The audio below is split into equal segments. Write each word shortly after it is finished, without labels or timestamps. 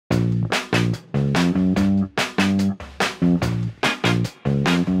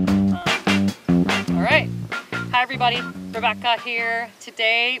everybody, Rebecca here.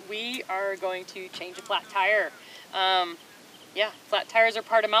 Today we are going to change a flat tire. Yeah, flat tires are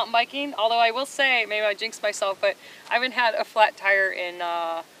part of mountain biking, although I will say, maybe I jinxed myself, but I haven't had a flat tire in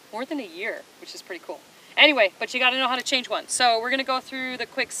more than a year, which is pretty cool. Anyway, but you got to know how to change one. So we're going to go through the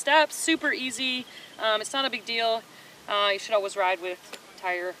quick steps, super easy. It's not a big deal. You should always ride with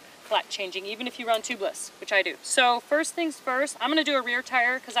tire flat changing, even if you run tubeless, which I do. So first things first, I'm going to do a rear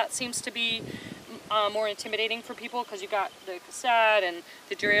tire because that seems to be more intimidating for people because you got the cassette and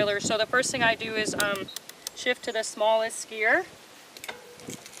the derailleur. So the first thing I do is shift to the smallest gear.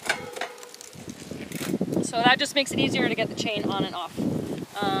 So that just makes it easier to get the chain on and off.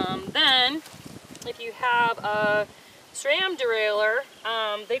 Then, if you have a SRAM derailleur,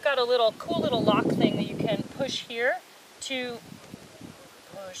 they've got a cool little lock thing that you can push here to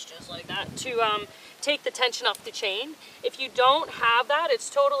push just like that to take the tension off the chain. If you don't have that, it's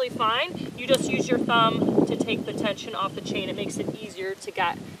totally fine. You just use your thumb to take the tension off the chain. It makes it easier to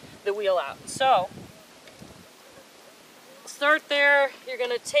get the wheel out. So, start there. You're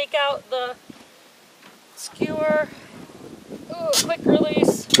going to take out the skewer. Ooh, quick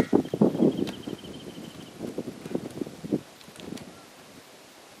release.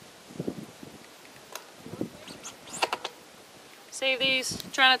 Save these.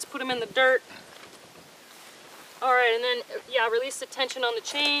 Try not to put them in the dirt. Alright, and then, yeah, release the tension on the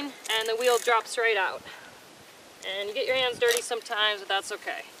chain, and the wheel drops right out. And you get your hands dirty sometimes, but that's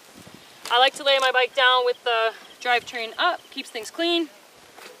okay. I like to lay my bike down with the drivetrain up, keeps things clean.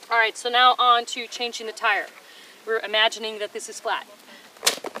 Alright, so now on to changing the tire. We're imagining that this is flat.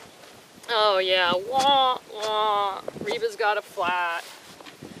 Oh yeah, wah, wah, Reba's got a flat.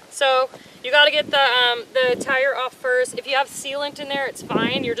 So, you got to get the tire off first. If you have sealant in there, it's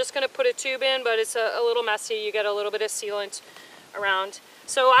fine. You're just going to put a tube in, but it's a little messy. You get a little bit of sealant around.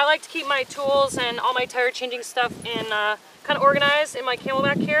 So I like to keep my tools and all my tire changing stuff in kind of organized in my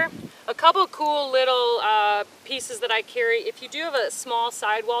camelback here. A couple cool little pieces that I carry. If you do have a small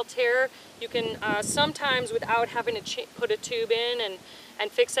sidewall tear, you can sometimes, without having to put a tube in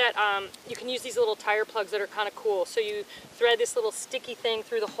and fix it, you can use these little tire plugs that are kind of cool. So you thread this little sticky thing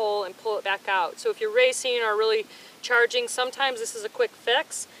through the hole and pull it back out. So if you're racing or really charging, sometimes this is a quick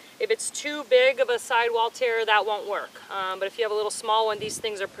fix. If it's too big of a sidewall tear, that won't work. But if you have a little small one, these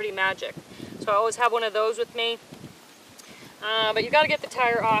things are pretty magic. So I always have one of those with me. But you got to get the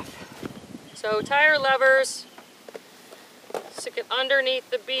tire off. So tire levers, stick it underneath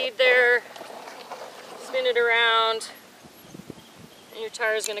the bead there, spin it around, and your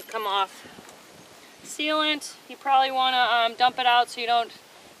tire is going to come off. Sealant, you probably want to dump it out so you don't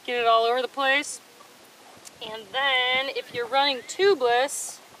get it all over the place. And then if you're running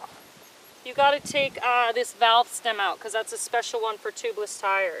tubeless, you got to take this valve stem out because that's a special one for tubeless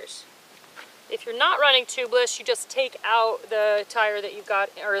tires. If you're not running tubeless, you just take out the tire that you've got,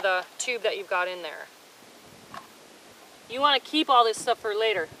 or the tube that you've got in there. You want to keep all this stuff for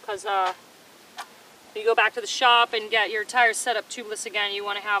later because you go back to the shop and get your tires set up tubeless again, you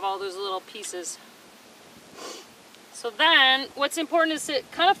want to have all those little pieces. So then, what's important is to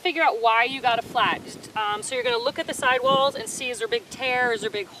kind of figure out why you got a flat. So you're going to look at the sidewalls and see, is there a big tear, is there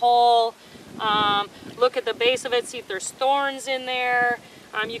a big hole? Look at the base of it, see if there's thorns in there.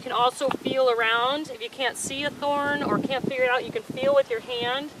 You can also feel around. If you can't see a thorn or can't figure it out, you can feel with your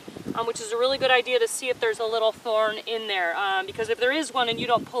hand, which is a really good idea to see if there's a little thorn in there. Because if there is one and you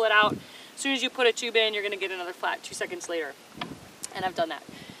don't pull it out, as soon as you put a tube in, you're going to get another flat 2 seconds later. And I've done that.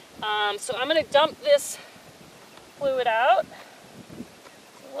 So I'm going to dump this fluid out.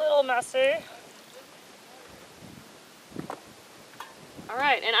 It's a little messy.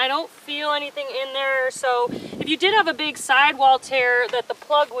 Alright, and I don't feel anything in there, so if you did have a big sidewall tear that the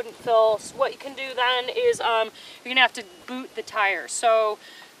plug wouldn't fill, so what you can do then is you're going to have to boot the tire. So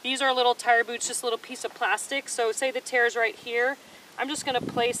these are little tire boots, just a little piece of plastic. So say the tear is right here. I'm just going to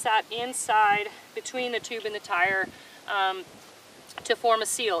place that inside between the tube and the tire to form a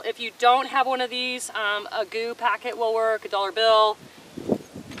seal. If you don't have one of these, a goo packet will work, a $1 bill.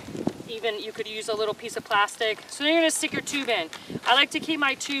 Even you could use a little piece of plastic. So then you're going to stick your tube in. I like to keep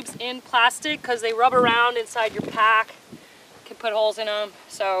my tubes in plastic because they rub around inside your pack. You can put holes in them.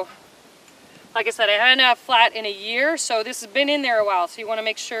 So, like I said, I hadn't had flat in a year, so this has been in there a while. So you want to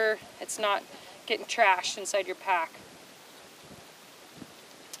make sure it's not getting trashed inside your pack.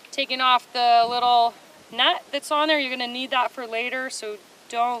 Taking off the little nut that's on there, you're going to need that for later, so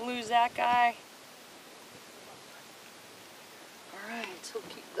don't lose that guy. Alright, so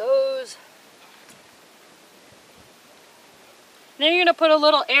keep those. And then you're going to put a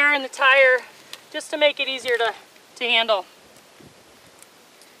little air in the tire just to make it easier to handle.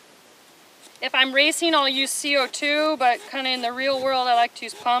 If I'm racing, I'll use CO2, but kind of in the real world, I like to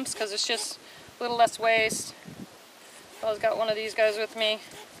use pumps because it's just a little less waste. I always got one of these guys with me.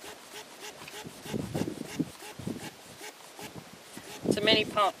 It's a mini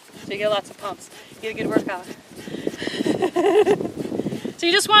pump, so you get lots of pumps. You get a good workout. So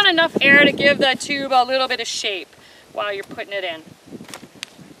you just want enough air to give the tube a little bit of shape while you're putting it in.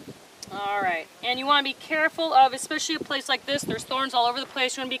 All right, and you want to be careful of, especially a place like this, there's thorns all over the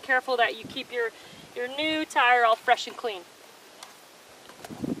place. You want to be careful that you keep your new tire all fresh and clean.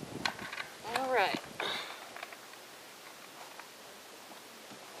 All right.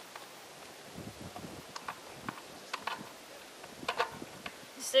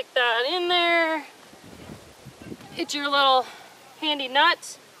 Stick that in there. Hit your little handy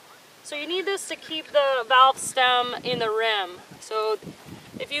nut. So you need this to keep the valve stem in the rim. So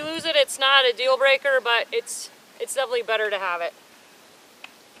if you lose it, it's not a deal breaker, but it's definitely better to have it.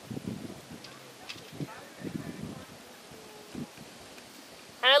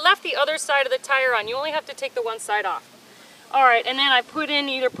 And I left the other side of the tire on. You only have to take the one side off. All right, and then I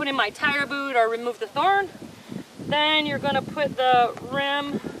either put in my tire boot or remove the thorn. Then you're going to put the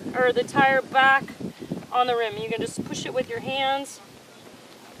rim or the tire back on the rim. You can just push it with your hands.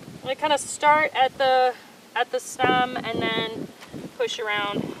 And kind of start at the stem and then push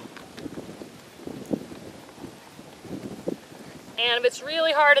around. And if it's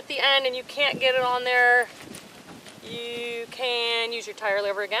really hard at the end and you can't get it on there, you can use your tire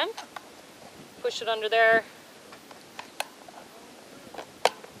lever again. Push it under there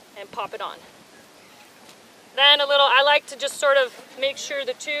and pop it on. Then I like to just sort of make sure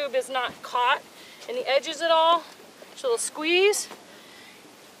the tube is not caught in the edges at all. Just a little squeeze.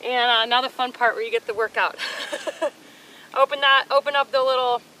 And now the fun part where you get the workout. Open up the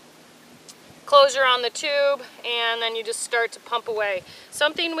little closure on the tube, and then you just start to pump away.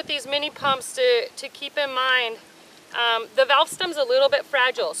 Something with these mini pumps to keep in mind, the valve stem's a little bit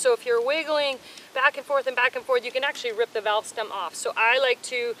fragile. So if you're wiggling back and forth, you can actually rip the valve stem off. So I like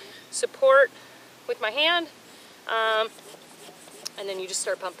to support with my hand, and then you just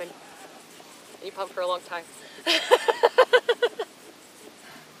start pumping. And you pump for a long time.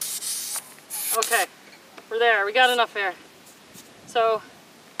 Okay, we're there. We got enough air. So,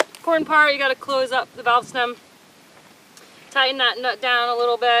 important part, you got to close up the valve stem. Tighten that nut down a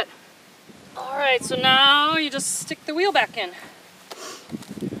little bit. All right, so now you just stick the wheel back in.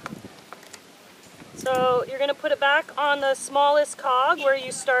 So you're going to put it back on the smallest cog where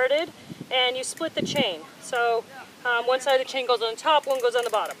you started, and you split the chain. So one side of the chain goes on the top, one goes on the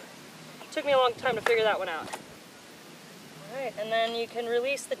bottom. It took me a long time to figure that one out. All right, and then you can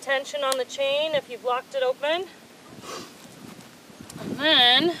release the tension on the chain if you've locked it open. And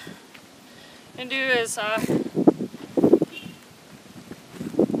then what I'm going to do is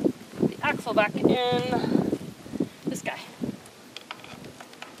put the axle back in this guy.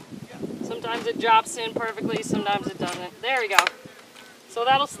 Sometimes it drops in perfectly, sometimes it doesn't. There we go. So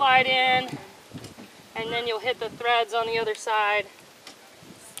that'll slide in, and then you'll hit the threads on the other side.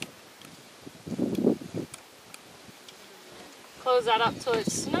 Close that up till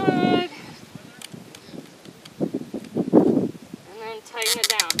it's snug, and then tighten it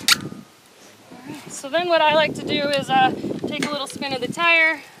down. Alright, so then what I like to do is take a little spin of the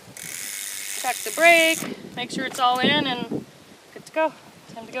tire, check the brake, make sure it's all in, and good to go.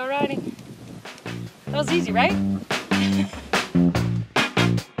 Time to go riding. That was easy, right?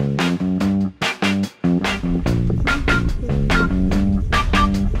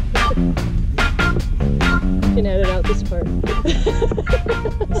 You can edit out this part.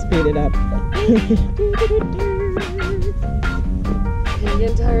 Speed it up. I'm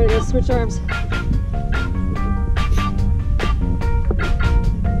getting tired. I gotta switch arms.